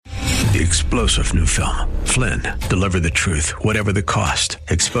The explosive new film, Flynn, deliver the truth, whatever the cost,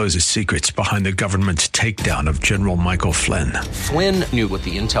 exposes secrets behind the government's takedown of General Michael Flynn. Flynn knew what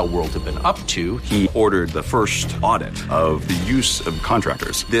the intel world had been up to. He ordered the first audit of the use of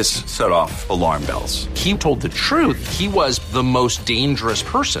contractors. This set off alarm bells. He told the truth. He was the most dangerous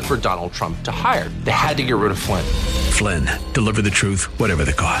person for Donald Trump to hire. They had to get rid of Flynn. Flynn, deliver the truth, whatever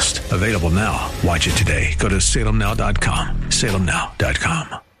the cost. Available now. Watch it today. Go to salemnow.com.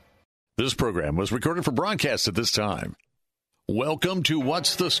 salemnow.com. This program was recorded for broadcast at this time. Welcome to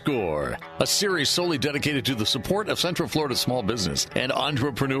What's the Score, a series solely dedicated to the support of Central Florida small business and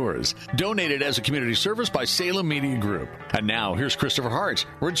entrepreneurs. Donated as a community service by Salem Media Group. And now, here's Christopher Hart,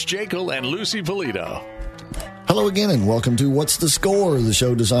 Rich Jekyll, and Lucy Polito. Hello again, and welcome to What's the Score, the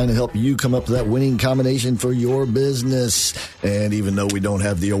show designed to help you come up with that winning combination for your business. And even though we don't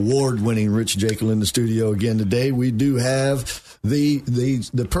have the award-winning Rich Jekyll in the studio again today, we do have the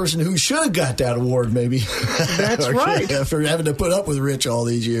person who should have got that award, maybe. That's right. After having to put up with Rich all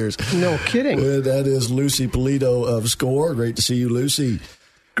these years. No kidding. That is Lucy Polito of SCORE. Great to see you, Lucy.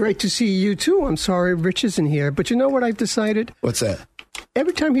 Great to see you, too. I'm sorry Rich isn't here, but you know what I've decided? What's that?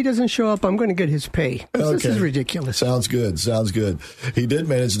 Every time he doesn't show up, I'm going to get his pay. This is ridiculous. Sounds good. He did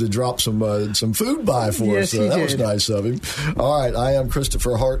manage to drop some food by for us. That was nice of him. All right. I am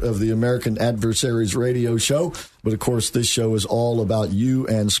Christopher Hart of the American Adversaries Radio Show. But, of course, this show is all about you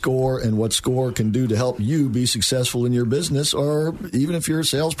and SCORE and what SCORE can do to help you be successful in your business, or even if you're a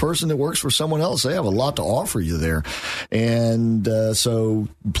salesperson that works for someone else, they have a lot to offer you there. And so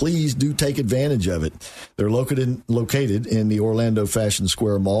please do take advantage of it. They're located in the Orlando Fashion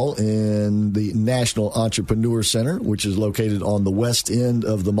Square Mall in the National Entrepreneur Center, which is located on the west end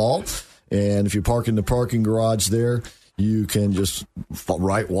of the mall. And if you park in the parking garage there, you can just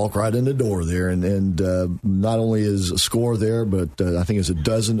walk right in the door there. And not only is SCORE there, but I think it's a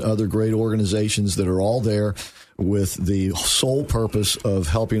dozen other great organizations that are all there with the sole purpose of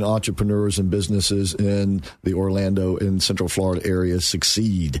helping entrepreneurs and businesses in the Orlando and Central Florida area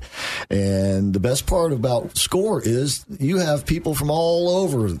succeed. And the best part about SCORE is you have people from all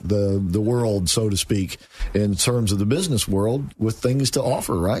over the world, so to speak, in terms of the business world with things to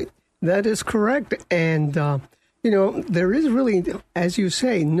offer, right? That is correct. And there is really, as you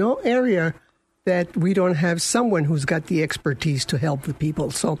say, no area that we don't have someone who's got the expertise to help the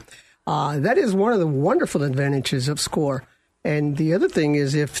people. So that is one of the wonderful advantages of SCORE. And the other thing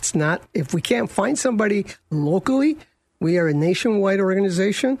is, if we can't find somebody locally, we are a nationwide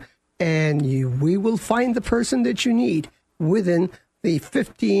organization, and we will find the person that you need within the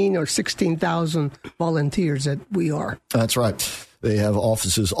 15 or 16,000 volunteers that we are. That's right. They have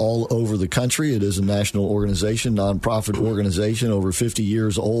offices all over the country. It is a national organization, nonprofit organization, over 50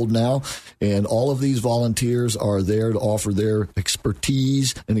 years old now. And all of these volunteers are there to offer their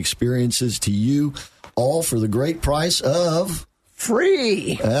expertise and experiences to you, all for the great price of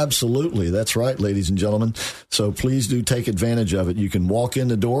free. Absolutely. That's right, ladies and gentlemen. So please do take advantage of it. You can walk in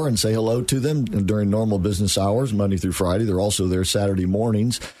the door and say hello to them during normal business hours, Monday through Friday. They're also there Saturday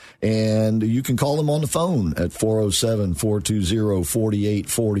mornings. And you can call them on the phone at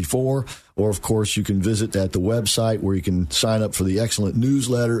 407-420-4844. Or, of course, you can visit at the website where you can sign up for the excellent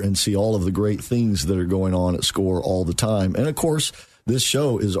newsletter and see all of the great things that are going on at SCORE all the time. And, of course, this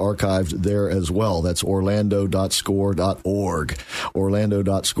show is archived there as well. That's orlando.score.org.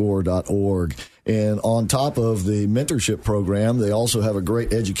 Orlando.score.org. And on top of the mentorship program, they also have a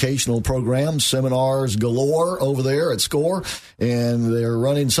great educational program, seminars galore over there at SCORE. And they're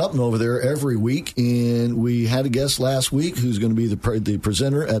running something over there every week. And we had a guest last week who's going to be the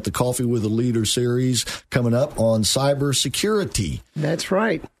presenter at the Coffee with a Leader series coming up on cybersecurity. That's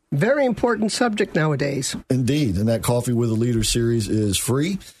right. Very important subject nowadays. Indeed. And that Coffee with a Leader series is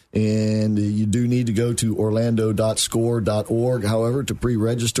free. And you do need to go to orlando.score.org, however, to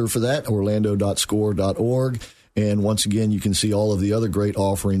pre-register for that, orlando.score.org. And once again, you can see all of the other great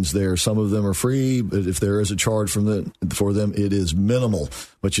offerings there. Some of them are free, but if there is a charge for them, it is minimal.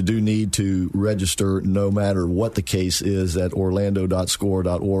 But you do need to register no matter what the case is at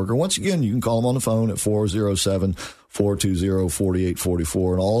orlando.score.org. Or once again, you can call them on the phone at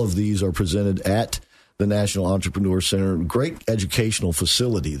 407-420-4844. And all of these are presented at the National Entrepreneur Center. Great educational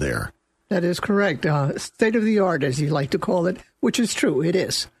facility there. That is correct. State of the art, as you like to call it, which is true. It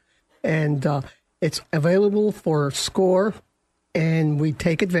is. And it's available for SCORE, and we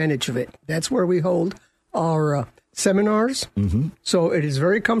take advantage of it. That's where we hold our seminars. Mm-hmm. So it is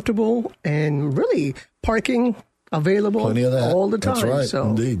very comfortable, and really parking available Plenty of that. All the time. That's right, so.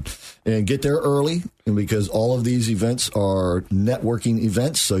 Indeed. And get there early, and because all of these events are networking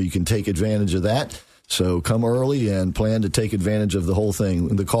events, so you can take advantage of that. So come early and plan to take advantage of the whole thing.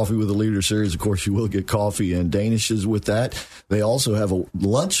 In the Coffee with a Leader series, of course, you will get coffee and Danishes with that. They also have a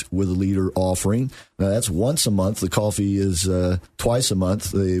Lunch with a Leader offering. Now, that's once a month. The coffee is twice a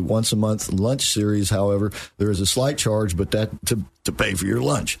month. The once a month lunch series, however, there is a slight charge, but that to pay for your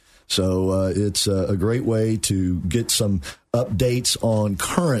lunch. So it's a great way to get some updates on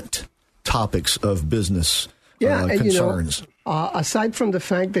current topics of business concerns. Aside from the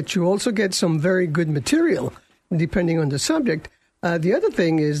fact that you also get some very good material, depending on the subject, the other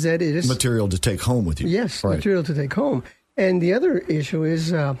thing is that it is material to take home with you. Yes, right. Material to take home. And the other issue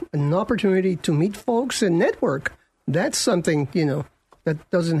is an opportunity to meet folks and network. That's something, that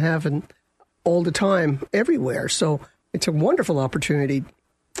doesn't happen all the time everywhere. So it's a wonderful opportunity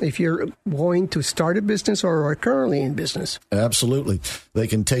if you're going to start a business or are currently in business. Absolutely. They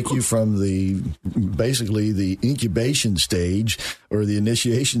can take you from basically the incubation stage or the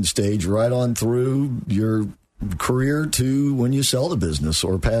initiation stage right on through your career to when you sell the business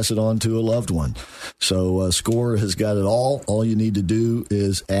or pass it on to a loved one. So SCORE has got it all. All you need to do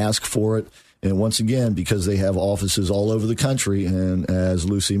is ask for it. And once again, because they have offices all over the country, and as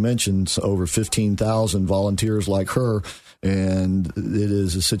Lucy mentioned, over 15,000 volunteers like her, and it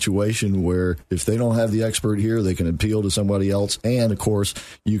is a situation where if they don't have the expert here, they can appeal to somebody else. And, of course,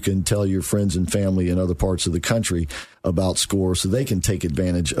 you can tell your friends and family in other parts of the country about SCORE so they can take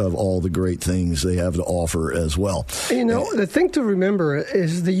advantage of all the great things they have to offer as well. The thing to remember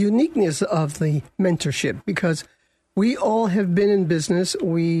is the uniqueness of the mentorship, because we all have been in business.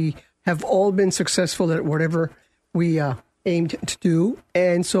 We have all been successful at whatever we aimed to do.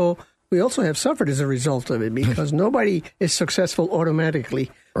 And so we also have suffered as a result of it, because nobody is successful automatically.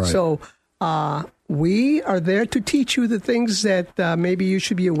 Right. So we are there to teach you the things that maybe you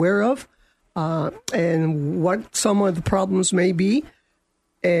should be aware of and what some of the problems may be.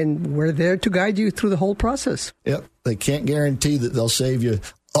 And we're there to guide you through the whole process. Yep. They can't guarantee that they'll save you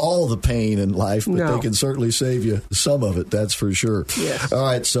all the pain in life, but they can certainly save you some of it, that's for sure. Yes. All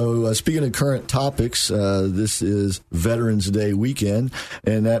right, so speaking of current topics, this is Veterans Day weekend,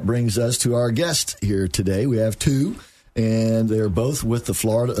 and that brings us to our guest here today. We have two, and they're both with the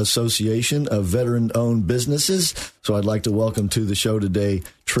Florida Association of Veteran-Owned Businesses. So I'd like to welcome to the show today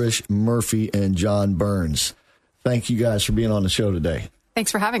Trish Murphy and John Burns. Thank you guys for being on the show today.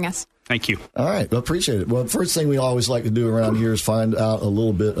 Thanks for having us. Thank you. All right. Well, appreciate it. Well, first thing we always like to do around here is find out a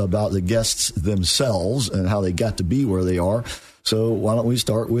little bit about the guests themselves and how they got to be where they are. So why don't we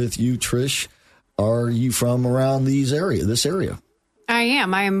start with you, Trish? Are you from around this area? I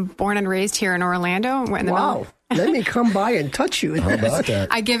am. I am born and raised here in Orlando. Wow. Let me come by and touch you. How about that?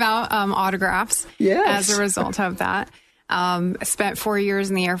 I give out autographs as a result of that. I spent 4 years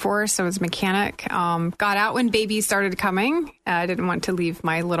in the Air Force, so I was a mechanic. Got out when babies started coming. I didn't want to leave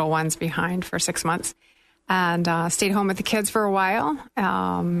my little ones behind for 6 months. And stayed home with the kids for a while.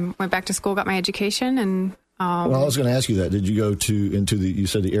 Went back to school, got my education. And well, I was going to ask you that. Did you go you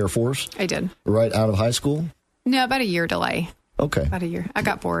said the Air Force? I did. Right out of high school? No, about a year delay. Okay. About a year. I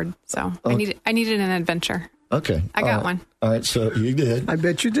got bored, so I needed an adventure. Okay. I got one. All right, so you did. I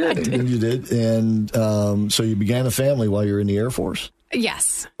bet you did. You did. And so you began a family while you were in the Air Force?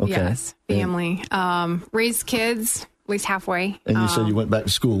 Yes. Okay. Yes. Family. Raised kids, at least halfway. And you said you went back to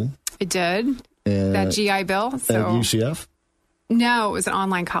school? I did. And that GI Bill. So. At UCF? No, it was an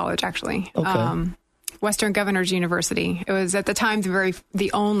online college, actually. Okay. Western Governors University. It was at the time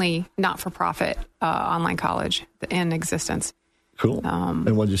the only not-for-profit online college in existence. Cool.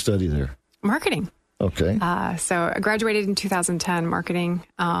 And what did you study there? Marketing. Okay. So I graduated in 2010, marketing,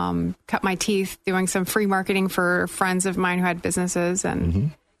 cut my teeth doing some free marketing for friends of mine who had businesses,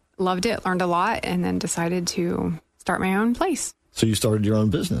 and loved it, learned a lot, and then decided to start my own place. So you started your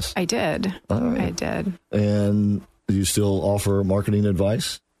own business? I did. All right. I did. And do you still offer marketing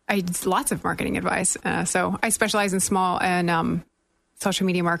advice? Lots of marketing advice. So I specialize in social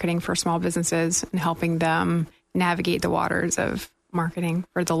media marketing for small businesses and helping them navigate the waters of marketing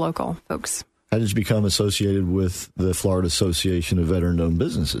for the local folks. How did you become associated with the Florida Association of Veteran-Owned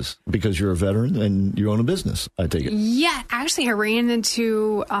Businesses? Because you're a veteran and you own a business, I take it. Yeah, actually, I ran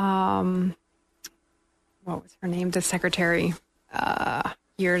into, what was her name? The secretary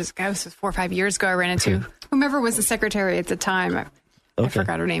years ago. This was 4 or 5 years ago. I ran into whomever was the secretary at the time. I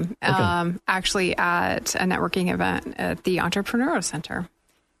forgot her name. Okay. Actually, at a networking event at the Entrepreneurial Center.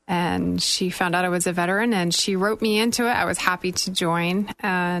 And she found out I was a veteran, and she wrote me into it. I was happy to join,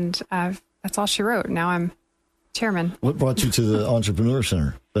 and that's all she wrote. Now I'm chairman. What brought you to the Entrepreneur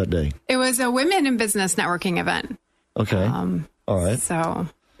Center that day? It was a women in business networking event. Okay. All right. So.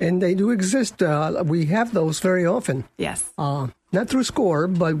 And they do exist. We have those very often. Yes. not through SCORE,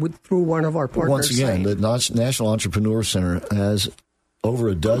 but through one of our partners. Once again, the National Entrepreneur Center has over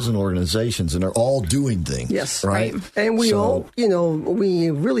a dozen organizations, and they're all doing things. Yes, right. And we all, we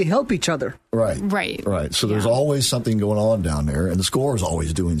really help each other. Right. So there's always something going on down there, and the SCORE is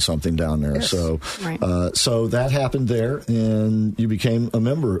always doing something down there. Yes. So, so that happened there, and you became a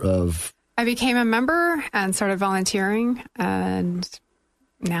member of. I became a member and started volunteering, and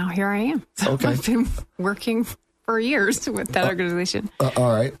now here I am. So okay. I've been working for years with that organization.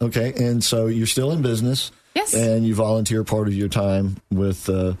 All right. Okay. And so you're still in business. Yes. And you volunteer part of your time with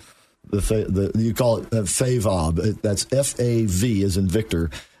you call it FAVOB. That's FAV as in Victor,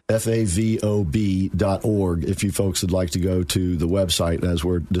 FAVOB.org, if you folks would like to go to the website as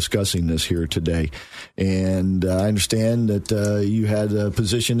we're discussing this here today. And I understand that you had a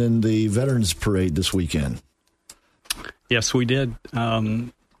position in the Veterans Parade this weekend. Yes, we did. A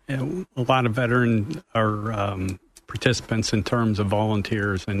lot of veteran are participants in terms of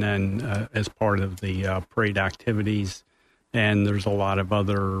volunteers, and then as part of the parade activities. And there's a lot of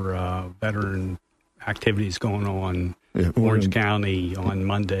other veteran activities going on. Yeah, Orange County on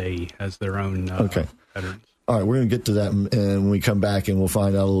Monday has their own veterans. All right, we're going to get to that, and when we come back, and we'll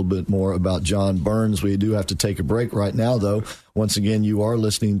find out a little bit more about John Burns. We do have to take a break right now, though. Once again, you are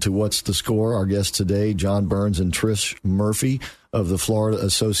listening to What's the Score? Our guests today, John Burns and Trish Murphy of the Florida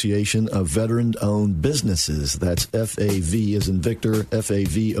Association of Veteran-Owned Businesses. That's FAV as in Victor,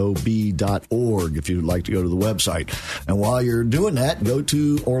 FAVOB.org if you'd like to go to the website. And while you're doing that, go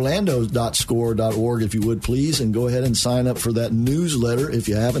to orlando.score.org if you would, please, and go ahead and sign up for that newsletter if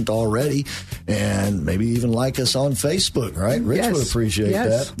you haven't already, and maybe even like us on Facebook, right? Rich would appreciate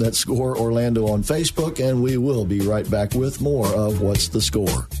that. That's Score Orlando on Facebook, and we will be right back with more of What's the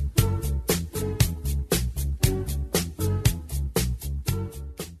Score?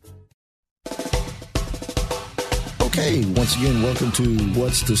 Okay, once again, welcome to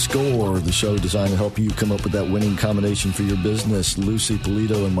What's the Score, the show designed to help you come up with that winning combination for your business. Lucy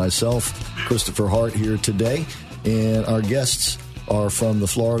Polito and myself, Christopher Hart, here today. And our guests are from the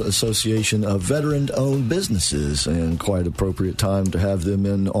Florida Association of Veteran-Owned Businesses, and quite appropriate time to have them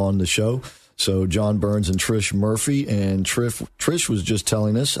in on the show. So John Burns and Trish Murphy, and Trish was just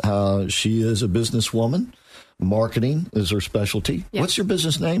telling us how she is a businesswoman. Marketing is her specialty. Yep. What's your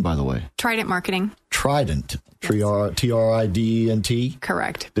business name, by the way? Trident Marketing. Trident. Trident.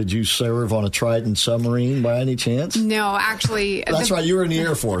 Correct. Did you serve on a Trident submarine by any chance? No, actually. That's right. You were in the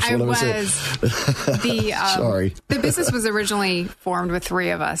Air Force. I was. Sorry. The business was originally formed with three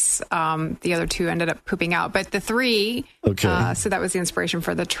of us. The other two ended up pooping out, but the three. Okay. So that was the inspiration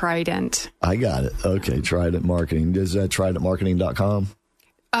for the Trident. I got it. Okay. Trident Marketing. Is that tridentmarketing.com?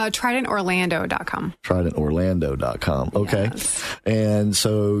 TridentOrlando.com. TridentOrlando.com. Okay. Yes. And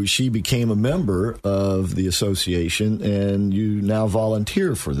so she became a member of the association, and you now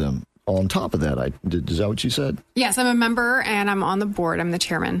volunteer for them. On top of that, is that what you said? Yes, I'm a member, and I'm on the board. I'm the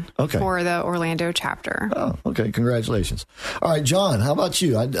chairman for the Orlando chapter. Oh, okay. Congratulations. All right, John, how about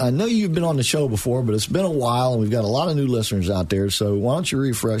you? I know you've been on the show before, but it's been a while, and we've got a lot of new listeners out there. So why don't you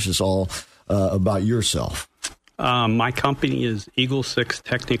refresh us all about yourself? My company is Eagle 6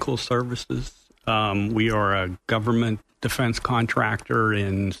 Technical Services. We are a government defense contractor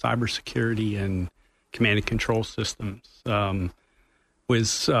in cybersecurity and command and control systems.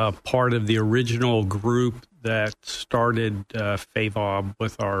 Was part of the original group that started FAVOB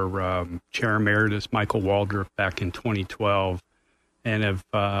with our Chair Emeritus, Michael Waldrop, back in 2012, and have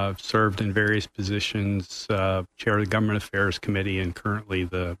served in various positions, Chair of the Government Affairs Committee and currently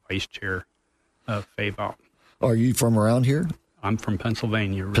the Vice Chair of FAVOB. Are you from around here? I'm from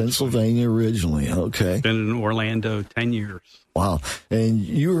Pennsylvania originally. Okay. Been in Orlando 10 years. Wow. And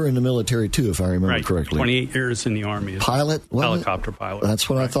you were in the military, too, if I remember correctly. 28 years in the Army. Pilot? Helicopter pilot. That's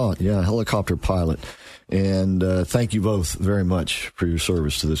what I thought. Yeah, helicopter pilot. And thank you both very much for your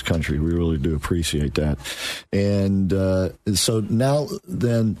service to this country. We really do appreciate that. And so now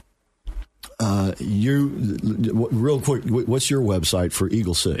then... real quick, what's your website for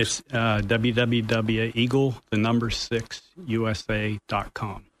Eagle 6? It's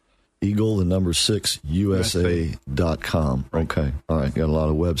www.eagle6usa.com. Eagle6usa.com. Okay. All right. Got a lot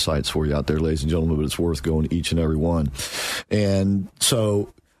of websites for you out there, ladies and gentlemen, but it's worth going to each and every one. And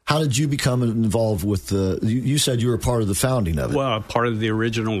so how did you become involved with you said you were part of the founding of it. Well, part of the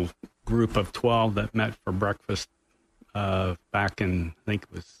original group of 12 that met for breakfast back in, I think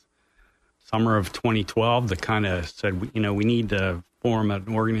it was summer of 2012, that kind of said, we need to form an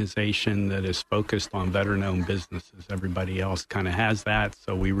organization that is focused on veteran-owned businesses. Everybody else kind of has that,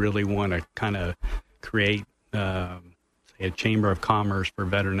 so we really want to kind of create, a chamber of commerce for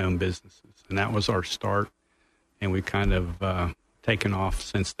veteran-owned businesses. And that was our start, and we kind of taken off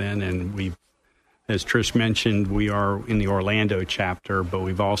since then. And we've, as Trish mentioned, we are in the Orlando chapter, but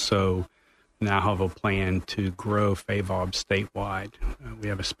we've also now have a plan to grow FAVOB statewide. We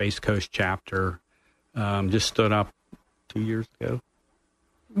have a Space Coast chapter, just stood up 2 years ago.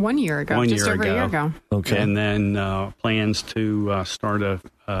 1 year ago, just over a year ago. Okay. And then plans to start a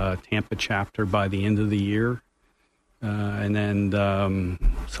Tampa chapter by the end of the year. And then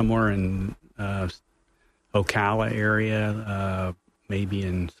somewhere in Ocala area, maybe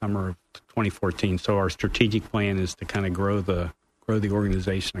in summer of 2014. So our strategic plan is to kind of grow the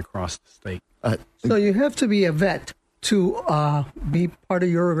organization across the state. So you have to be a vet to be part of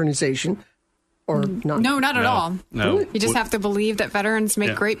your organization. Or not? No, not at all. No. You just have to believe that veterans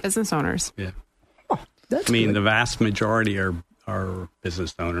make great business owners. Yeah. Oh, that's I mean, good. the vast majority are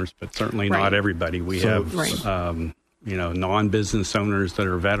business owners, but certainly not everybody. We have, non-business owners that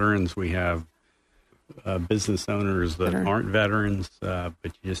are veterans. We have business owners that aren't veterans, but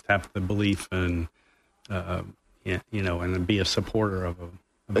you just have the belief and, and be a supporter of a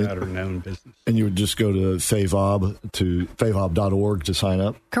veteran-owned business. And you would just go to favob.org to sign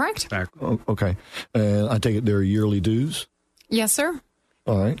up? Correct. Exactly. Oh, okay. And I take it there are yearly dues? Yes, sir.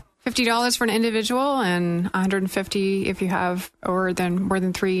 All right. $50 for an individual and $150 if you have more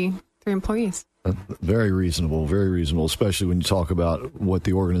than three employees. Very reasonable, especially when you talk about what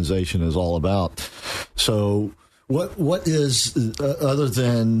the organization is all about. So what is, other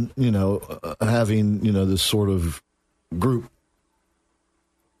than, having, this sort of group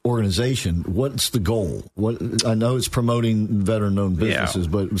organization, what's the goal? What I know it's promoting veteran-owned businesses,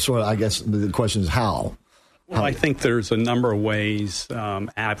 but sort of, I guess the question is how? Well, I think there's a number of ways,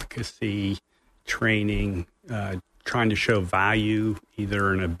 advocacy, training, trying to show value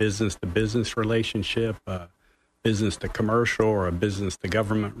either in a business-to-business relationship, a business-to-commercial, or a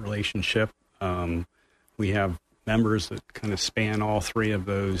business-to-government relationship. We have members that kind of span all three of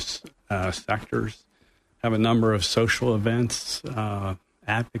those sectors. Have a number of social events,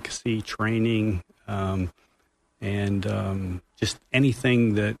 advocacy, training, and just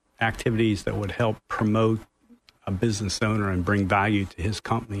activities that would help promote a business owner and bring value to his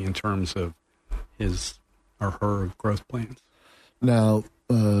company in terms of his or her growth plans. Now,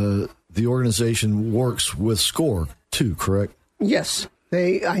 the organization works with SCORE too, correct? Yes.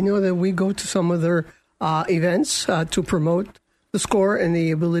 I know that we go to some of their events to promote the SCORE and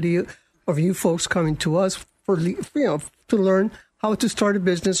the ability of you folks coming to us to learn how to start a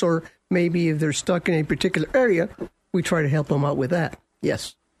business, or maybe if they're stuck in a particular area, we try to help them out with that.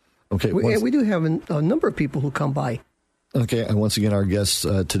 Yes. Okay. We do have a number of people who come by. Okay, and once again, our guests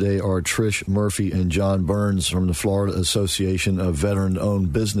today are Trish Murphy and John Burns from the Florida Association of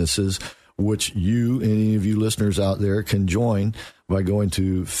Veteran-Owned Businesses, which any of you listeners out there, can join by going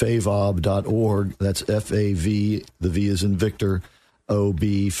to favob.org. That's F-A-V, the V is in Victor,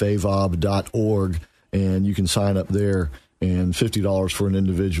 O-B, favob.org, and you can sign up there. And $50 for an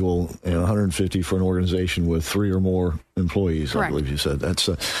individual, and $150 for an organization with 3 or more employees. Correct. I believe you said that's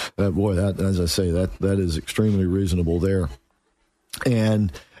that. As I say, that is extremely reasonable there.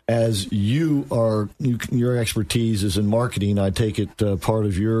 And as your expertise is in marketing, I take it part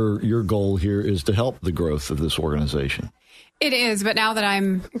of your goal here is to help the growth of this organization. It is, but now that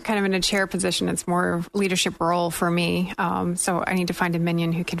I'm kind of in a chair position, it's more of a leadership role for me. So I need to find a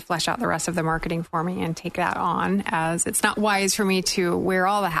minion who can flesh out the rest of the marketing for me and take that on, as it's not wise for me to wear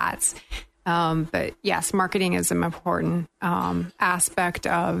all the hats. But yes, marketing is an important aspect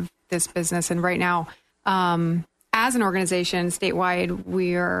of this business. And right now, as an organization statewide,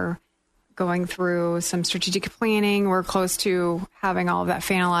 we are going through some strategic planning. We're close to having all of that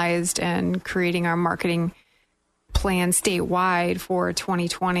finalized and creating our marketing plan statewide for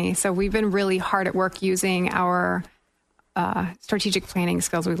 2020. So we've been really hard at work using our strategic planning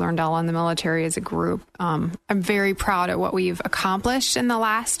skills we learned all in the military as a group. I'm very proud of what we've accomplished in the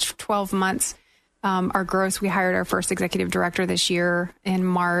last 12 months. Our growth, we hired our first executive director this year in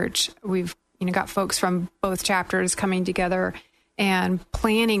March. We've got folks from both chapters coming together and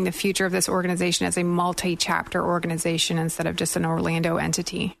planning the future of this organization as a multi-chapter organization instead of just an Orlando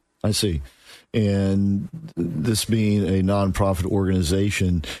entity. I see. And this being a nonprofit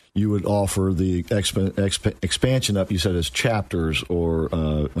organization, you would offer the expansion up, you said, as chapters, or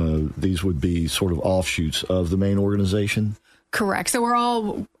these would be sort of offshoots of the main organization? Correct. So we're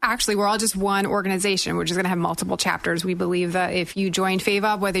all just one organization, which is going to have multiple chapters. We believe that if you join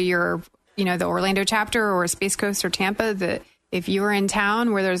FAVOB, whether you're, the Orlando chapter or Space Coast or Tampa, that if you're in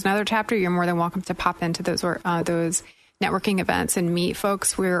town where there's another chapter, you're more than welcome to pop into those networking events and meet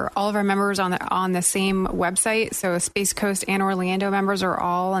folks. All of our members on the same website. So Space Coast and Orlando members are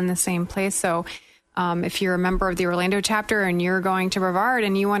all in the same place. So If you're a member of the Orlando chapter and you're going to Brevard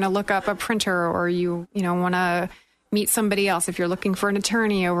and you want to look up a printer, or you want to meet somebody else, if you're looking for an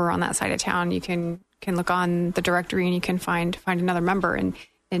attorney over on that side of town, you can look on the directory and you can find another member and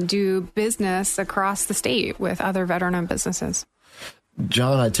do business across the state with other veteran-owned businesses.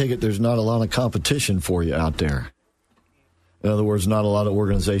 John, I take it there's not a lot of competition for you out there. In other words, not a lot of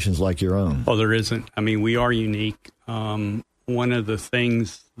organizations like your own. Well, there isn't. I mean, we are unique. One of the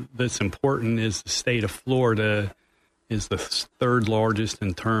things that's important is the state of Florida is the third largest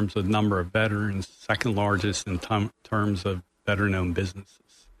in terms of number of veterans, second largest in terms of veteran-owned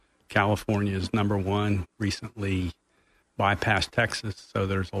businesses. California is number one, recently bypassed Texas, so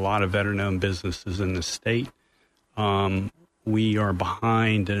there's a lot of veteran-owned businesses in the state. We are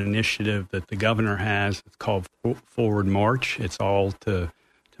behind an initiative that the governor has. It's called Forward March. It's all to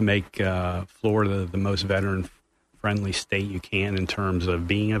make Florida the most veteran-friendly state you can in terms of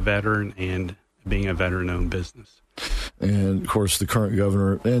being a veteran and being a veteran-owned business. And, of course, the current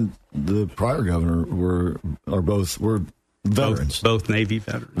governor and the prior governor were veterans. Both Navy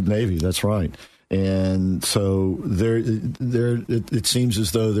veterans. Navy, that's right. And so it seems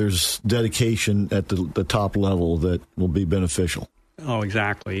as though there's dedication at the top level that will be beneficial. Oh,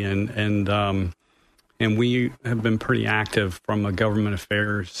 exactly. And we have been pretty active from a government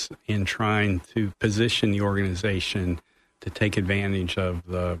affairs in trying to position the organization to take advantage of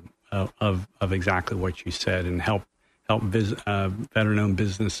of exactly what you said and help veteran-owned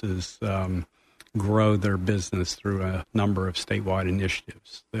businesses grow their business through a number of statewide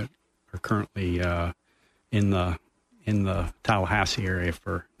initiatives that are currently in the Tallahassee area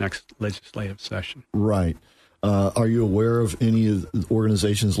for next legislative session. Right. Are you aware of any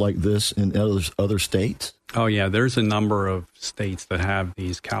organizations like this in other states? Oh yeah, there's a number of states that have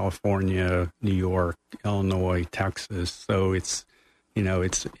these: California, New York, Illinois, Texas. So it's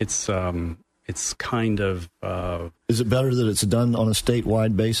kind of. Is it better that it's done on a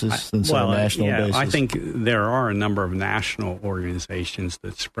statewide basis than a national basis? I think there are a number of national organizations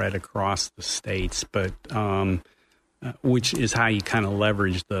that spread across the states, but which is how you kind of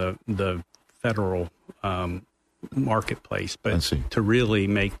leverage the federal marketplace. But to really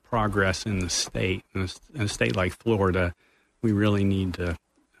make progress in the state, in a state like Florida, we really need to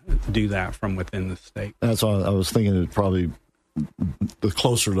do that from within the state. That's all I was thinking. It probably the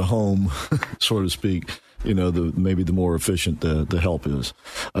closer to home, so to speak, maybe the more efficient the help is.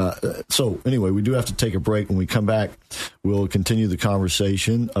 So anyway, we do have to take a break. When we come back, we'll continue the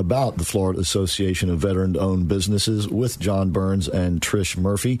conversation about the Florida Association of Veteran-Owned Businesses with John Burns and Trish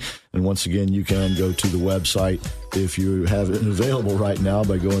Murphy. And once again, you can go to the website if you have it available right now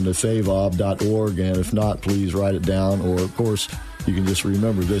by going to favob.org. And if not, please write it down. Or, of course, you can just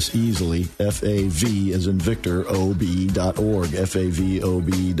remember this easily, FAV as in Victor, OB.org,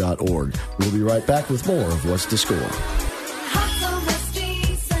 FAVOB.org. We'll be right back with more of What's the Score?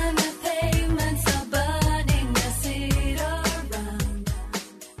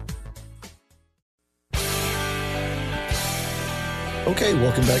 Okay,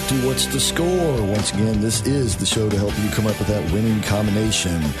 welcome back to What's the Score? Once again, this is the show to help you come up with that winning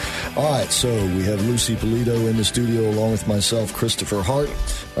combination. All right, so we have Lucy Polito in the studio along with myself, Christopher Hart.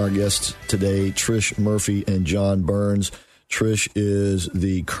 Our guests today, Trish Murphy and John Burns. Trish is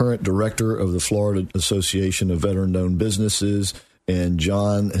the current director of the Florida Association of Veteran-Owned Businesses, and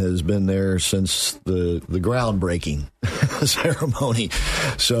John has been there since the groundbreaking ceremony.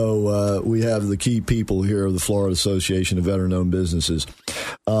 So we have the key people here of the Florida Association of Veteran-Owned Businesses.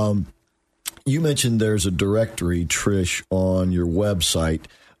 You mentioned there's a directory, Trish, on your website.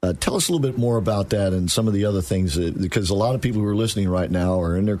 Tell us a little bit more about that and some of the other things, because a lot of people who are listening right now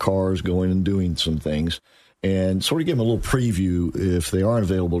are in their cars going and doing some things. And sort of give them a little preview, if they aren't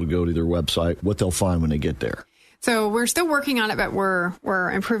available to go to their website, what they'll find when they get there. So we're still working on it, but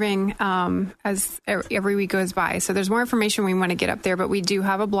we're improving as every week goes by. So there's more information we want to get up there, but we do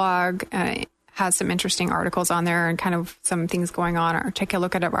have a blog. It has some interesting articles on there and kind of some things going on. Or take a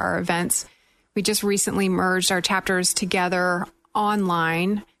look at our events. We just recently merged our chapters together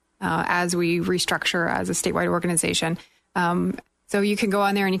online as we restructure as a statewide organization. So you can go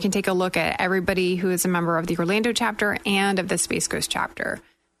on there and you can take a look at everybody who is a member of the Orlando chapter and of the Space Coast chapter.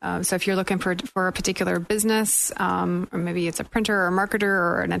 So if you're looking for a particular business, or maybe it's a printer or a marketer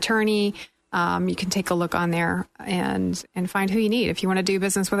or an attorney, you can take a look on there and find who you need. If you want to do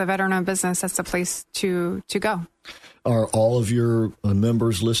business with a veteran-owned business, that's the place to go. Are all of your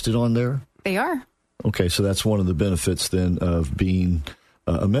members listed on there? They are. Okay, so that's one of the benefits then of being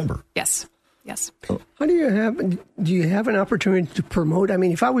a member. Yes. Yes. How do you have an opportunity to promote? I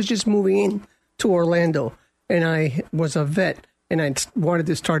mean, if I was just moving in to Orlando and I was a vet, and I wanted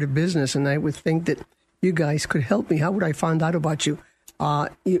to start a business, and I would think that you guys could help me. How would I find out about you?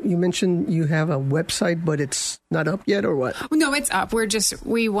 You mentioned you have a website, but it's not up yet, or what? No, it's up.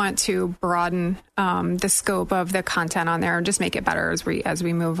 We want to broaden the scope of the content on there and just make it better as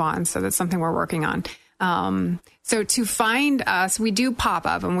we move on. So that's something we're working on. So to find us, we do pop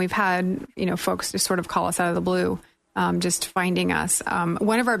up, and we've had folks just sort of call us out of the blue, just finding us.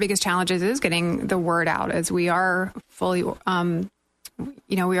 One of our biggest challenges is getting the word out, as we are fully, we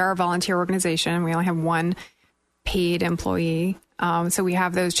are a volunteer organization. We only have one paid employee. So we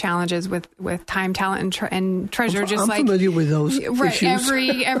have those challenges with time, talent, and treasure. I'm familiar with those right. issues.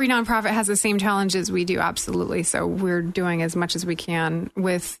 Every nonprofit has the same challenges we do. Absolutely. So we're doing as much as we can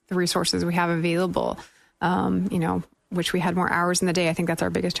with the resources we have available. Wish we had more hours in the day. I think that's our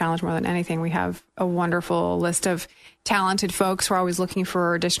biggest challenge more than anything. We have a wonderful list of talented folks. We're always looking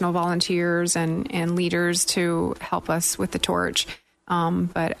for additional volunteers and leaders to help us with the torch.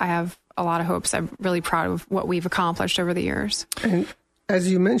 But I have a lot of hopes. I'm really proud of what we've accomplished over the years. And as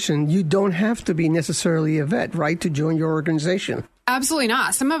you mentioned, you don't have to be necessarily a vet, right, to join your organization? Absolutely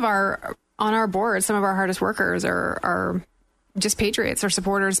not. On our board, some of our hardest workers are just patriots or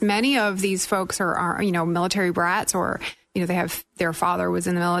supporters. Many of these folks are military brats, or, they have their father was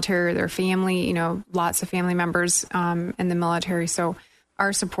in the military, or their family, lots of family members in the military. So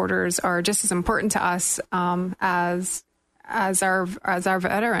our supporters are just as important to us as our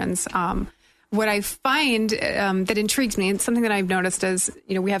veterans. What I find that intrigues me, and something that I've noticed is,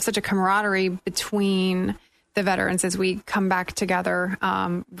 we have such a camaraderie between the veterans as we come back together.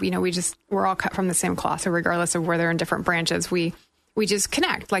 We're all cut from the same cloth. So regardless of where they're in different branches, we just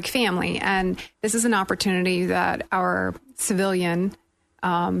connect like family. And this is an opportunity that our civilian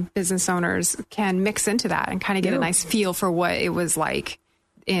business owners can mix into that and kind of get a nice feel for what it was like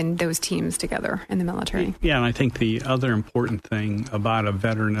in those teams together in the military. Yeah, and I think the other important thing about a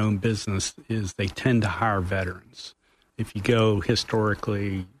veteran-owned business is they tend to hire veterans. If you go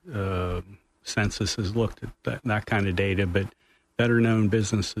historically, Census has looked at that kind of data, but veteran-owned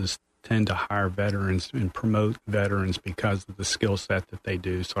businesses tend to hire veterans and promote veterans because of the skill set that they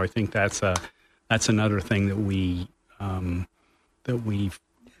do. So I think that's another thing that we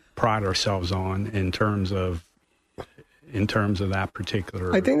pride ourselves on in terms of that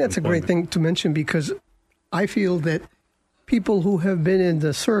particular. I think that's a great thing to mention, because I feel that people who have been in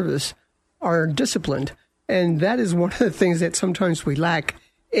the service are disciplined, and that is one of the things that sometimes we lack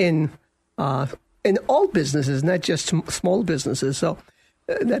in all businesses, not just small businesses. So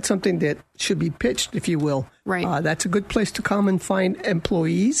that's something that should be pitched, if you will. Right. That's a good place to come and find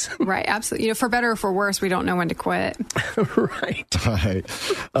employees. Right. Absolutely. For better or for worse, we don't know when to quit. Right.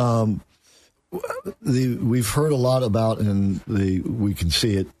 We've heard a lot about, and we can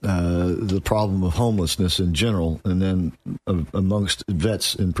see it, the problem of homelessness in general, and then amongst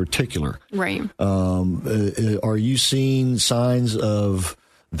vets in particular. Right. Are you seeing signs of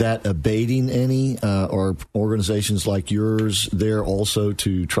that abating any? Or organizations like yours there also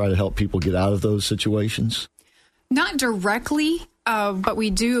to try to help people get out of those situations? Not directly. But we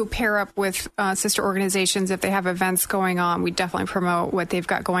do pair up with sister organizations. If they have events going on, we definitely promote what they've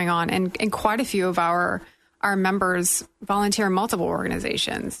got going on. And quite a few of our members volunteer in multiple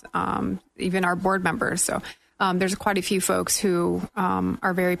organizations, even our board members. So there's quite a few folks who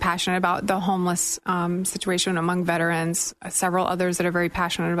are very passionate about the homeless situation among veterans. Several others that are very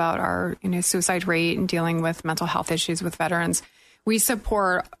passionate about our suicide rate and dealing with mental health issues with veterans. We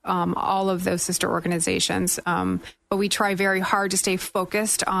support all of those sister organizations, but we try very hard to stay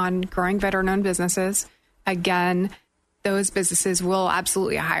focused on growing veteran-owned businesses. Again, those businesses will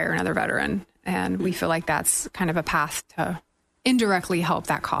absolutely hire another veteran, and we feel like that's kind of a path to indirectly help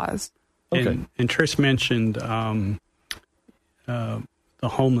that cause. Okay. And Trish mentioned the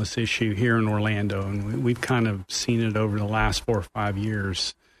homeless issue here in Orlando, and we've kind of seen it over the last 4 or 5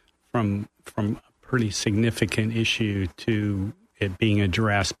 years from a pretty significant issue to it being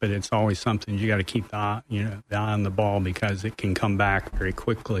addressed, but it's always something you got to keep the eye on the ball, because it can come back very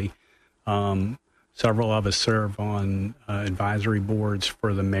quickly. Several of us serve on advisory boards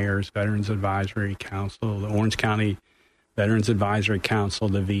for the Mayor's Veterans Advisory Council, the Orange County Veterans Advisory Council,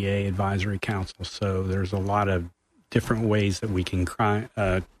 the VA Advisory Council. So there's a lot of different ways that we can try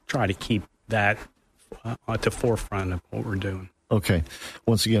to keep that at the forefront of what we're doing. Okay.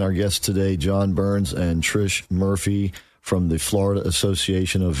 Once again, our guests today, John Burns and Trish Murphy from the Florida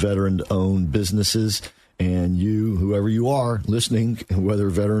Association of Veteran-Owned Businesses. And you, whoever you are listening, whether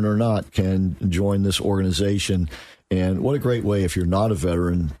veteran or not, can join this organization. And what a great way, if you're not a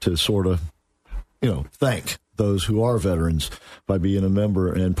veteran, to sort of thank those who are veterans by being a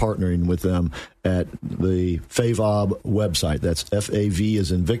member and partnering with them at the FAVOB website. That's FAV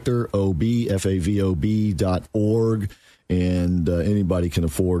as in Victor, OB, FAVOB.org. And anybody can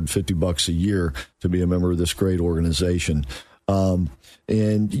afford $50 a year to be a member of this great organization.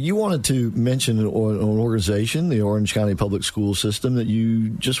 And you wanted to mention an organization, the Orange County Public School System, that you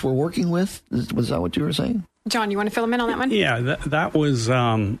just were working with. Was that what you were saying? John, you want to fill them in on that one? Yeah, that was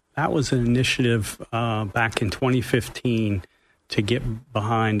an initiative back in 2015 to get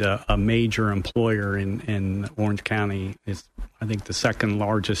behind a major employer in Orange County. It's, I think, the second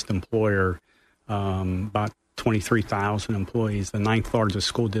largest employer, about 23,000 employees, the ninth largest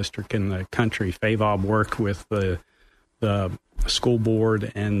school district in the country. FAVOB worked with the school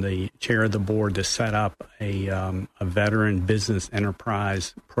board and the chair of the board to set up a veteran business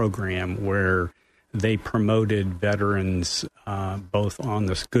enterprise program where they promoted veterans both on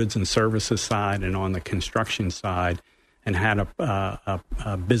the goods and services side and on the construction side, and had a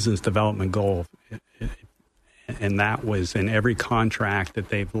business development goal. And that was in every contract that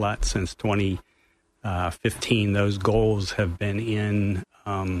they've let since 2015. Those goals have been in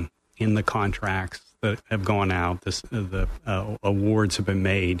the contracts that have gone out. The awards have been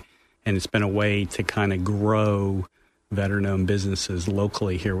made, and it's been a way to kind of grow veteran-owned businesses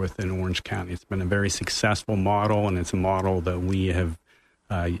locally here within Orange County. It's been a very successful model, and it's a model that we have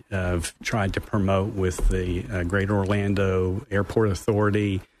tried to promote with the Greater Orlando Airport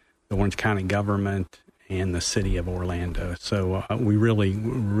Authority, the Orange County government, and the city of Orlando. So we're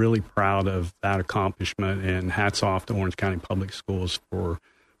really proud of that accomplishment, and hats off to Orange County Public Schools for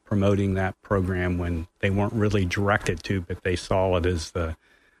promoting that program when they weren't really directed to, but they saw it as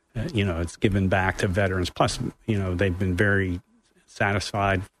it's given back to veterans. Plus, they've been very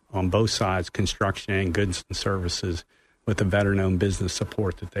satisfied on both sides, construction and goods and services, with the veteran-owned business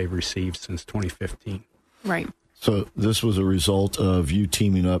support that they've received since 2015. Right. So this was a result of you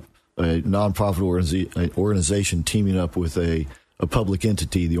teaming up, a nonprofit organization teaming up with a public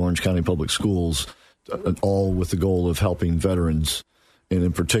entity, the Orange County Public Schools, all with the goal of helping veterans, and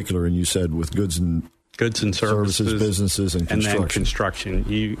in particular, and you said with goods and services, businesses, and construction. And then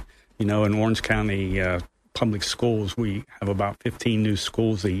construction. In Orange County Public Schools, we have about 15 new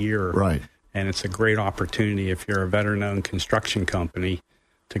schools a year. Right. And it's a great opportunity if you're a veteran-owned construction company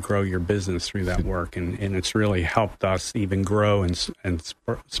to grow your business through that work. And it's really helped us even grow and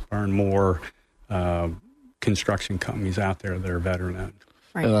spur more construction companies out there that are veteran-owned.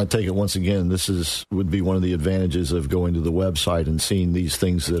 Right. And I take it once again, this would be one of the advantages of going to the website and seeing these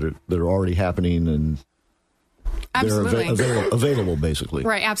things that are already happening, and absolutely. They're available basically.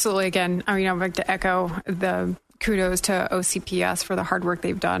 Right, absolutely. Again, I'd like to echo the kudos to OCPS for the hard work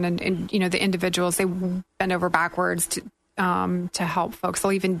they've done, and the individuals, they bend over backwards to help folks.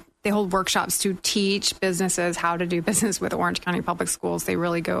 They hold workshops to teach businesses how to do business with Orange County Public Schools. They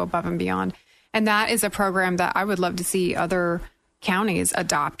really go above and beyond, and that is a program that I would love to see other counties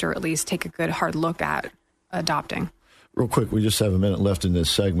adopt, or at least take a good hard look at adopting. Real quick, we just have a minute left in this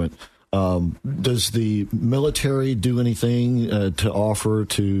segment. Does the military do anything to offer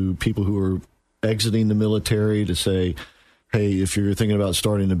to people who are exiting the military to say, hey, if you're thinking about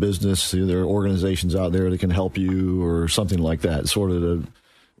starting a business, there are organizations out there that can help you, or something like that, sort of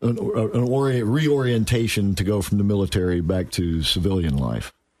an reorientation to go from the military back to civilian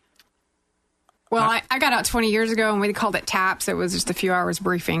life? Well, I got out 20 years ago, and we called it TAPS. It was just a few hours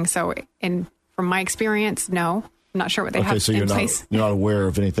briefing. So, from my experience, no. I'm not sure what they have in place. You're not aware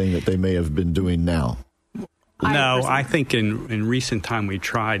of anything that they may have been doing now? No, I think in recent time we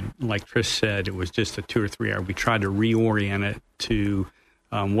tried, like Trish said, it was just a 2 or 3 hour. We tried to reorient it to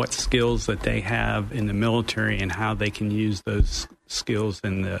what skills that they have in the military and how they can use those skills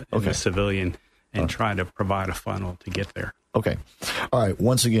in the civilian, and try to provide a funnel to get there. Okay. All right.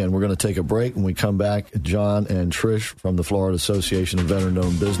 Once again, we're going to take a break. When we come back, John and Trish from the Florida Association of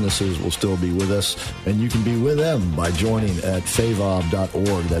Veteran-Owned Businesses will still be with us, and you can be with them by joining at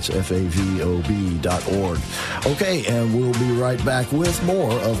favob.org. That's FAVOB.org. Okay, and we'll be right back with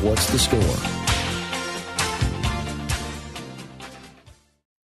more of What's the Score?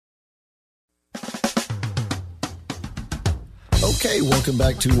 Okay, welcome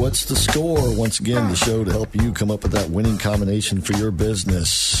back to What's the Score? Once again, the show to help you come up with that winning combination for your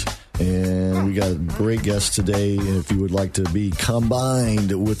business. And we got a great guest today. If you would like to be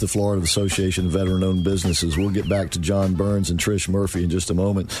combined with the Florida Association of Veteran-Owned Businesses, we'll get back to John Burns and Trish Murphy in just a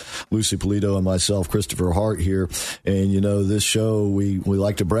moment. Lucy Polito and myself, Christopher Hart here. And, this show, we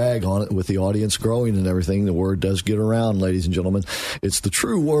like to brag on it with the audience growing and everything. The word does get around, ladies and gentlemen. It's the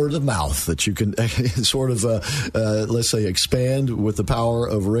true word of mouth that you can sort of, let's say, expand with the power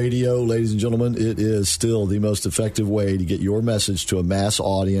of radio. Ladies and gentlemen, it is still the most effective way to get your message to a mass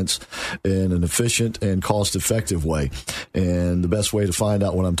audience in an efficient and cost-effective way. And the best way to find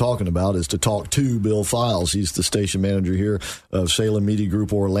out what I'm talking about is to talk to Bill Files. He's the station manager here of Salem Media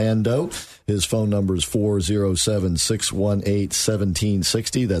Group Orlando. His phone number is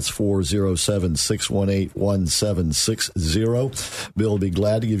 407-618-1760. That's 407-618-1760. Bill will be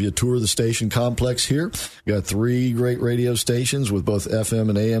glad to give you a tour of the station complex here. We got 3 great radio stations with both FM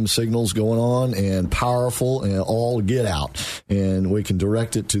and AM signals going on, and powerful and all get out. And we can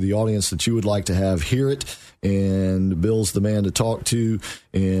direct it to the audience that you would like to have hear it. And Bill's the man to talk to.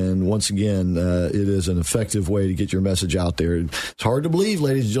 And once again, it is an effective way to get your message out there. It's hard to believe,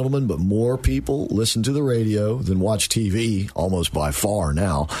 ladies and gentlemen, but more people listen to the radio than watch TV, almost by far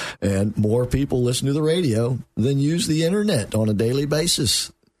now. And more people listen to the radio than use the internet on a daily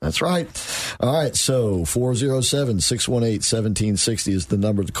basis. That's right. All right, so 407-618-1760 is the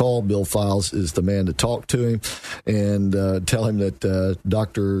number to call. Bill Files is the man to talk to him, and tell him that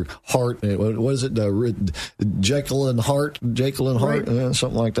Dr. Hart, what is it, Jekyll and Hart, right.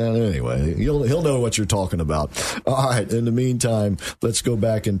 Something like that. Anyway, he'll know what you're talking about. All right, in the meantime, let's go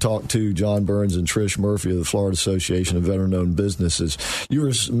back and talk to John Burns and Trish Murphy of the Florida Association of Veteran-Owned Businesses. You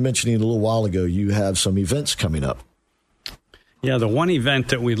were mentioning a little while ago you have some events coming up. Yeah, the one event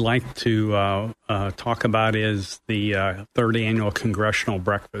that we'd like to talk about is the third annual Congressional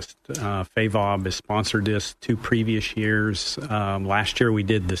Breakfast. FAVOB has sponsored this 2 previous years. Last year we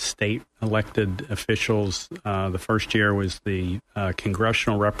did the state elected officials. The first year was the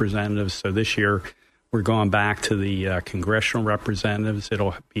congressional representatives. So this year we're going back to the congressional representatives.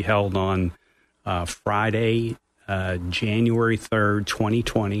 It'll be held on Friday, January 3rd,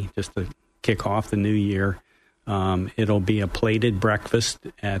 2020, just to kick off the new year. It'll be a plated breakfast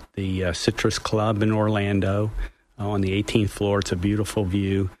at the Citrus Club in Orlando on the 18th floor. It's a beautiful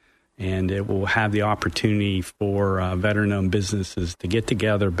view, and it will have the opportunity for veteran-owned businesses to get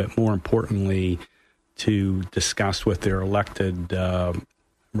together, but more importantly, to discuss with their elected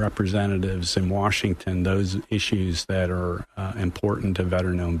representatives in Washington those issues that are important to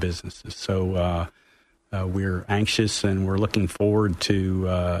veteran-owned businesses. So we're anxious, and we're looking forward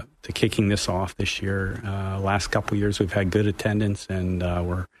to kicking this off this year. Last couple of years, we've had good attendance, and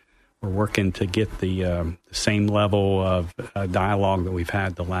we're working to get the same level of dialogue that we've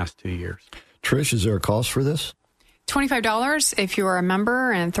had the last 2 years. Trish, is there a cost for this? $25 if you're a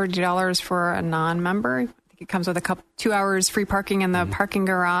member, and $30 for a non-member. I think it comes with 2 hours free parking in the parking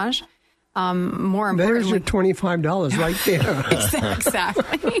garage. More importantly, there's your $25 right there.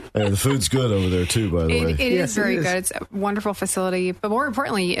 Exactly. The food's good over there too, by the way. It is very good. It's a wonderful facility, but more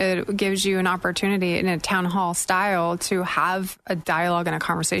importantly, it gives you an opportunity in a town hall style to have a dialogue and a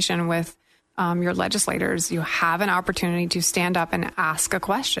conversation with your legislators. You have an opportunity to stand up and ask a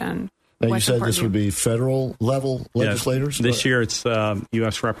question. Now, you said this would be federal level legislators? Yes. This year it's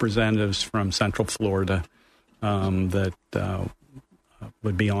U.S. representatives from Central Florida that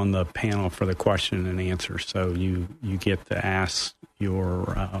would be on the panel for the question and answer. So you get to ask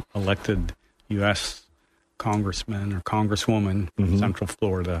your elected U.S. congressman or congresswoman from Central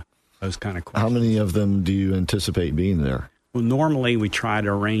Florida those kind of questions. How many of them do you anticipate being there? Well, normally we try to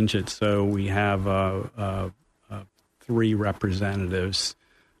arrange it so we have 3 representatives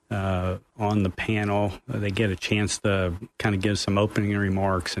on the panel. They get a chance to kind of give some opening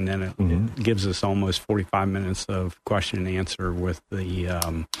remarks, and then it gives us almost 45 minutes of question and answer with the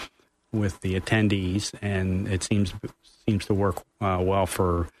attendees, and it seems to work well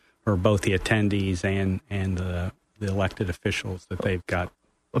for both the attendees and the elected officials that they've got.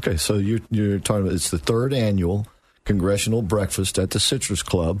 Okay, so you're talking about it's the 3rd annual Congressional Breakfast at the Citrus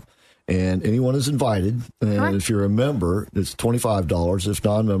Club. And anyone is invited. And Correct. If you're a member, it's $25. If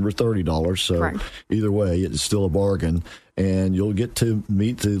non-member, $30. So Correct. Either way, it's still a bargain. And you'll get to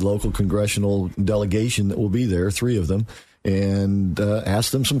meet the local congressional delegation that will be there, 3 of them, and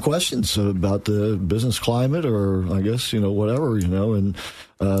ask them some questions about the business climate or, I guess, whatever, And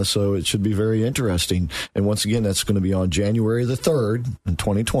so it should be very interesting. And once again, that's going to be on January the 3rd in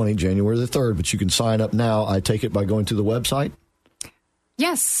 2020, January the 3rd. But you can sign up now, I take it, by going to the website?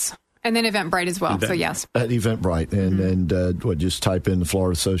 Yes. And then Eventbrite as well. So, yes. At Eventbrite. And just type in the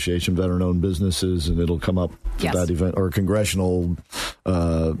Florida Association of Veteran-Owned Businesses, and it'll come up to that event, or Congressional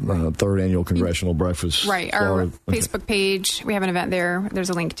third annual Congressional Breakfast. Right. Our Facebook page, we have an event there. There's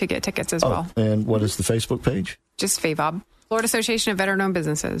a link to get tickets as well. And what is the Facebook page? Just FAVOB, Florida Association of Veteran-Owned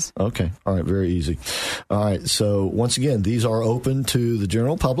Businesses. Okay. All right. Very easy. All right. So once again, these are open to the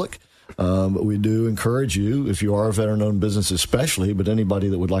general public. But we do encourage you, if you are a veteran-owned business especially, but anybody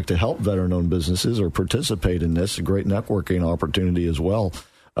that would like to help veteran-owned businesses or participate in this, a great networking opportunity as well,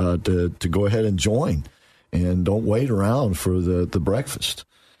 to go ahead and join. And don't wait around for the breakfast.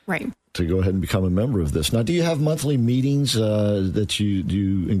 Right. To go ahead and become a member of this. Now, do you have monthly meetings that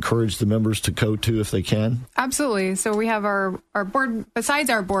you encourage the members to go to if they can? Absolutely. So we have our board, besides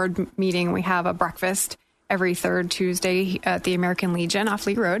our board meeting, we have a breakfast every third Tuesday at the American Legion off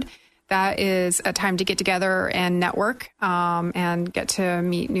Lee Road. That is a time to get together and network and get to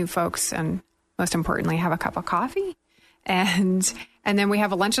meet new folks and, most importantly, have a cup of coffee. And then we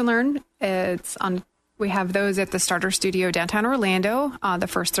have a lunch and learn. We have those at the Starter Studio downtown Orlando the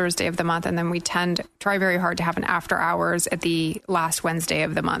first Thursday of the month, and then we try very hard to have an after hours at the last Wednesday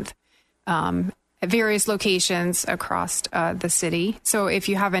of the month at various locations across the city. So if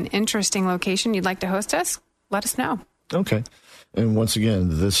you have an interesting location you'd like to host us, let us know. Okay. And once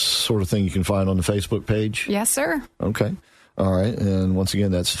again, this sort of thing you can find on the Facebook page? Yes, sir. Okay. All right. And once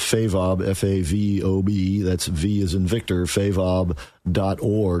again, that's FAVOB, F-A-V-O-B. That's V as in Victor,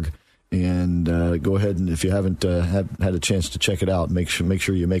 favob.org. And go ahead and if you haven't had a chance to check it out, make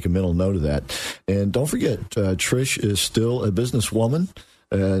sure you make a mental note of that. And don't forget, Trish is still a businesswoman,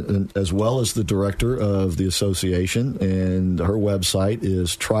 as well as the director of the association. And her website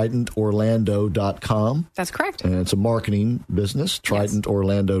is tridentorlando.com. That's correct. And it's a marketing business,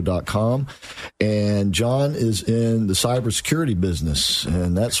 tridentorlando.com. And John is in the cybersecurity business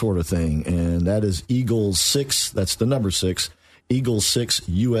and that sort of thing. And that is Eagle 6, that's the number 6,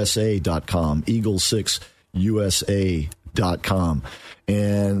 eagle6usa.com, eagle6usa.com.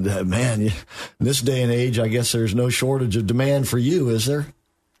 And man, in this day and age, I guess there's no shortage of demand for you, is there?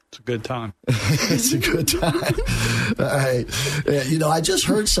 It's a good time. It's a good time. All right. I just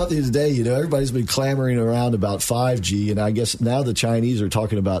heard something today. Everybody's been clamoring around about 5G, and I guess now the Chinese are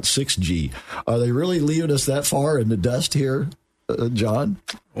talking about 6G. Are they really leaving us that far in the dust here, John?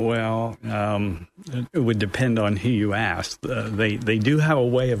 Well, it would depend on who you ask. They do have a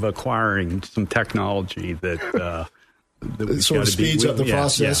way of acquiring some technology that it sort of speeds up the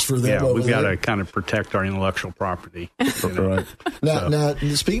process for them. Yeah, we've got to kind of protect our intellectual property. Right. Now,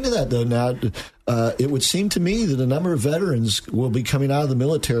 speaking of that, though, it would seem to me that a number of veterans will be coming out of the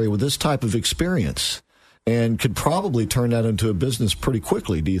military with this type of experience and could probably turn that into a business pretty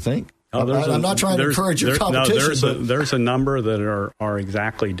quickly. Do you think? I'm not trying to encourage your competition. No, there's a number that are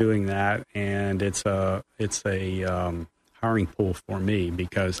exactly doing that, and it's a hiring pool for me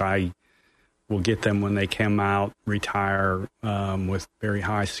because I will get them when they come out, retire with very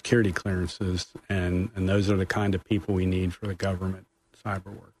high security clearances, and those are the kind of people we need for the government cyber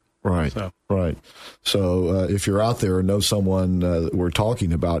work. Right, right. So if you're out there and know someone that we're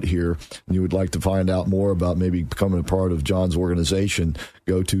talking about here, and you would like to find out more about maybe becoming a part of John's organization,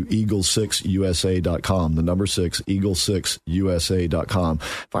 go to eagle6usa.com, the number 6, eagle6usa.com.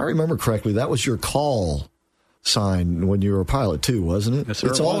 If I remember correctly, that was your call sign when you were a pilot too, wasn't it? Yes, sir,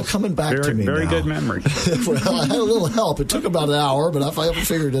 it's all coming back to me very now. Good memory. Well, I had a little help. It took about an hour, but I finally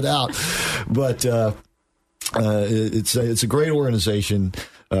figured it out. But it's a great organization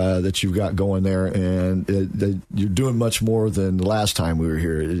that you've got going there, and you're doing much more than the last time we were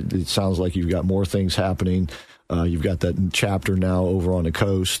here. It sounds like you've got more things happening. You've got that chapter now over on the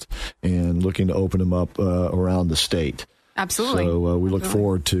coast and looking to open them up around the state. Absolutely. So we look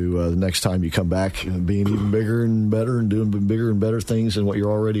forward to the next time you come back being even bigger and better and doing bigger and better things than what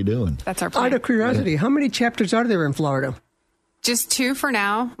you're already doing. That's our plan. Out of curiosity, how many chapters are there in Florida? Just 2 for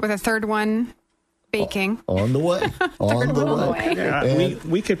now, with a third one baking. On the way. On the way. Yeah,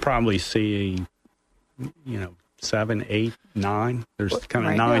 we could probably see, 7, 8, 9. There's kind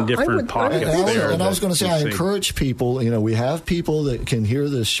of 9 different pockets there. And I was going to say, I encourage people, we have people that can hear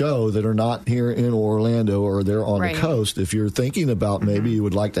this show that are not here in Orlando or they're on the coast. If you're thinking about maybe you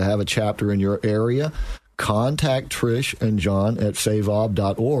would like to have a chapter in your area, contact Trish and John at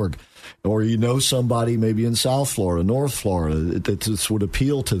favob.org. Or somebody maybe in South Florida, North Florida, that this would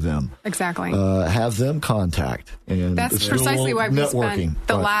appeal to them. Exactly. Have them contact. And that's precisely why we spent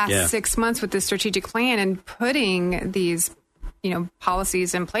the last 6 months with this strategic plan and putting these,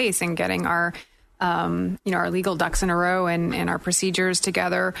 policies in place and getting our, our legal ducks in a row and our procedures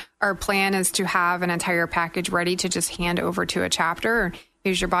together. Our plan is to have an entire package ready to just hand over to a chapter.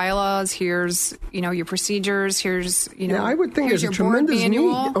 Here's your bylaws. Here's, your procedures. Here's, I would think there's a tremendous need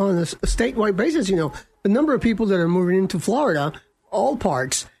on a statewide basis. The number of people that are moving into Florida all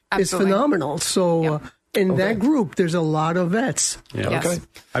parts Absolutely. is phenomenal. So in that group, there's a lot of vets. Yeah. Yes. Okay.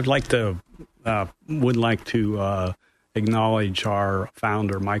 I'd like to acknowledge our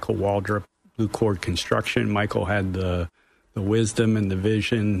founder, Michael Waldrop, Blue Cord Construction. Michael had the wisdom and the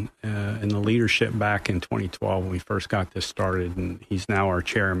vision and the leadership back in 2012 when we first got this started, and he's now our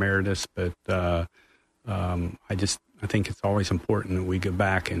chair emeritus. But I think it's always important that we go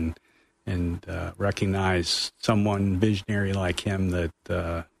back and recognize someone visionary like him that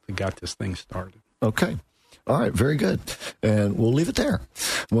got this thing started. Okay. All right, very good. And we'll leave it there.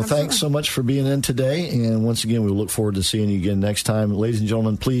 Well, thanks so much for being in today. And once again, we look forward to seeing you again next time. Ladies and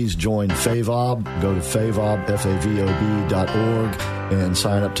gentlemen, please join FAVOB. Go to FAVOB, FAVOB.org, and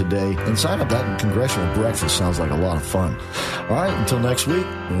sign up today. And sign up. That congressional breakfast sounds like a lot of fun. All right, until next week,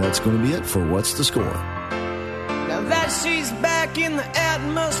 that's going to be it for What's the Score? Now that she's back in the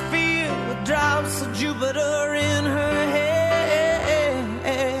atmosphere with drops of Jupiter in her head.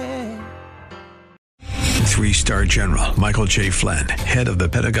 3-star General Michael J. Flynn, head of the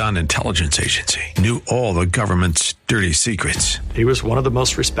Pentagon Intelligence Agency, knew all the government's dirty secrets. He was one of the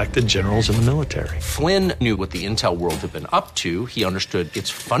most respected generals in the military. Flynn knew what the intel world had been up to. He understood its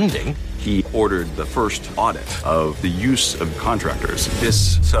funding. He ordered the first audit of the use of contractors.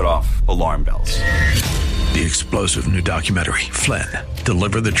 This set off alarm bells. The explosive new documentary, Flynn,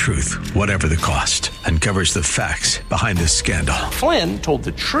 Deliver the Truth, Whatever the Cost, uncovers the facts behind this scandal. Flynn told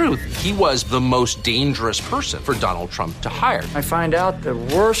the truth. He was the most dangerous person for Donald Trump to hire. I find out the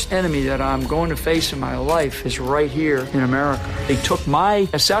worst enemy that I'm going to face in my life is right here in America. They took my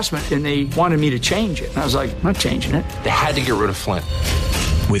assessment and they wanted me to change it. And I was like, I'm not changing it. They had to get rid of Flynn.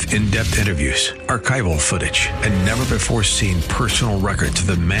 With in-depth interviews, archival footage, and never-before-seen personal records of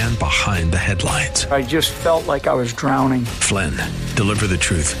the man behind the headlines. I just felt like I was drowning. Flynn, Deliver the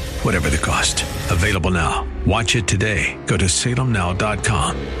Truth, Whatever the Cost. Available now. Watch it today. Go to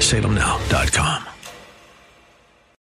salemnow.com. salemnow.com.